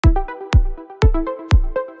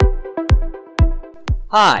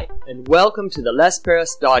Hi, and welcome to the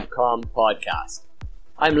lesparis.com podcast.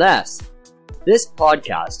 I'm Les. This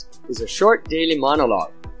podcast is a short daily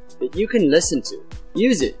monologue that you can listen to.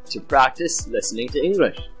 Use it to practice listening to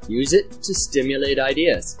English. Use it to stimulate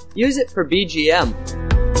ideas. Use it for BGM.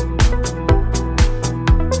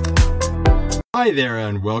 Hi there,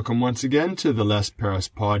 and welcome once again to the Les Paris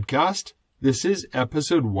podcast. This is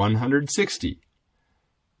episode 160.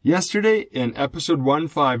 Yesterday, in episode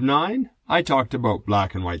 159, I talked about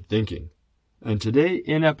black and white thinking. And today,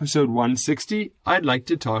 in episode 160, I'd like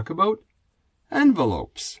to talk about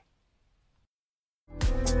envelopes.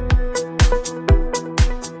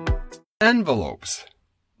 Envelopes.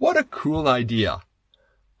 What a cool idea.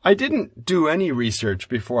 I didn't do any research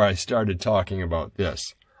before I started talking about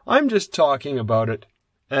this. I'm just talking about it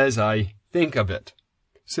as I think of it.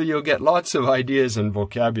 So you'll get lots of ideas and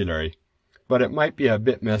vocabulary, but it might be a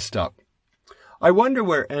bit messed up. I wonder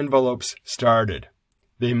where envelopes started.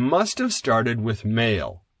 They must have started with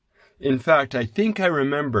mail. In fact, I think I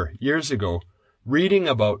remember years ago reading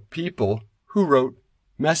about people who wrote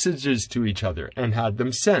messages to each other and had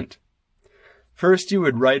them sent. First, you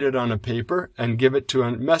would write it on a paper and give it to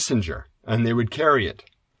a messenger, and they would carry it.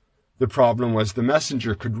 The problem was the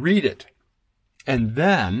messenger could read it. And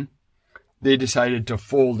then they decided to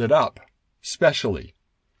fold it up, specially.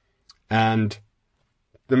 And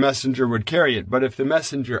the messenger would carry it. But if the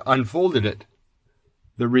messenger unfolded it,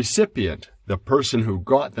 the recipient, the person who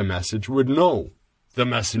got the message, would know the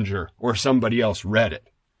messenger or somebody else read it.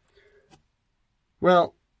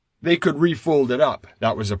 Well, they could refold it up.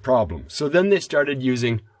 That was a problem. So then they started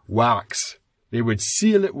using wax. They would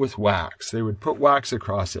seal it with wax. They would put wax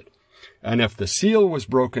across it. And if the seal was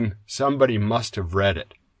broken, somebody must have read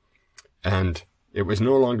it. And it was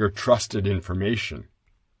no longer trusted information.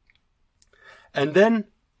 And then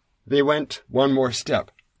they went one more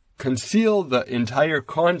step. Conceal the entire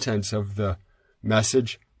contents of the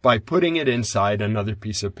message by putting it inside another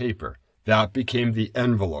piece of paper. That became the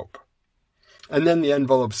envelope. And then the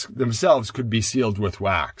envelopes themselves could be sealed with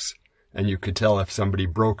wax. And you could tell if somebody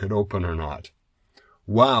broke it open or not.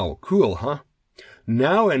 Wow, cool, huh?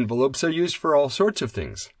 Now envelopes are used for all sorts of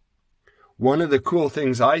things. One of the cool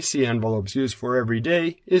things I see envelopes used for every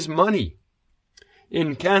day is money.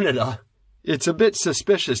 In Canada, it's a bit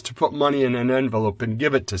suspicious to put money in an envelope and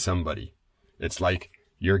give it to somebody. It's like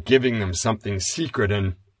you're giving them something secret,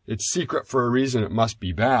 and it's secret for a reason. It must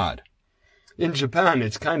be bad. In Japan,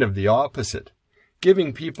 it's kind of the opposite.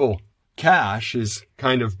 Giving people cash is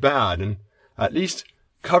kind of bad, and at least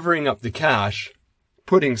covering up the cash,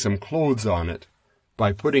 putting some clothes on it,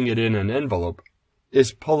 by putting it in an envelope,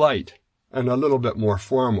 is polite and a little bit more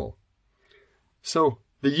formal. So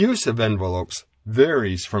the use of envelopes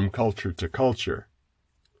varies from culture to culture.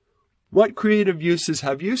 What creative uses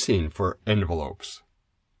have you seen for envelopes?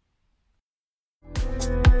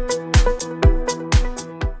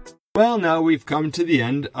 Well, now we've come to the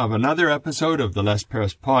end of another episode of the Les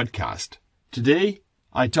Paris podcast. Today,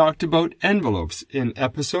 I talked about envelopes in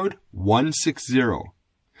episode 160.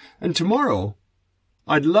 And tomorrow,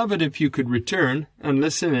 I'd love it if you could return and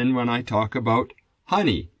listen in when I talk about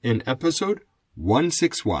honey in episode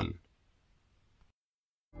 161.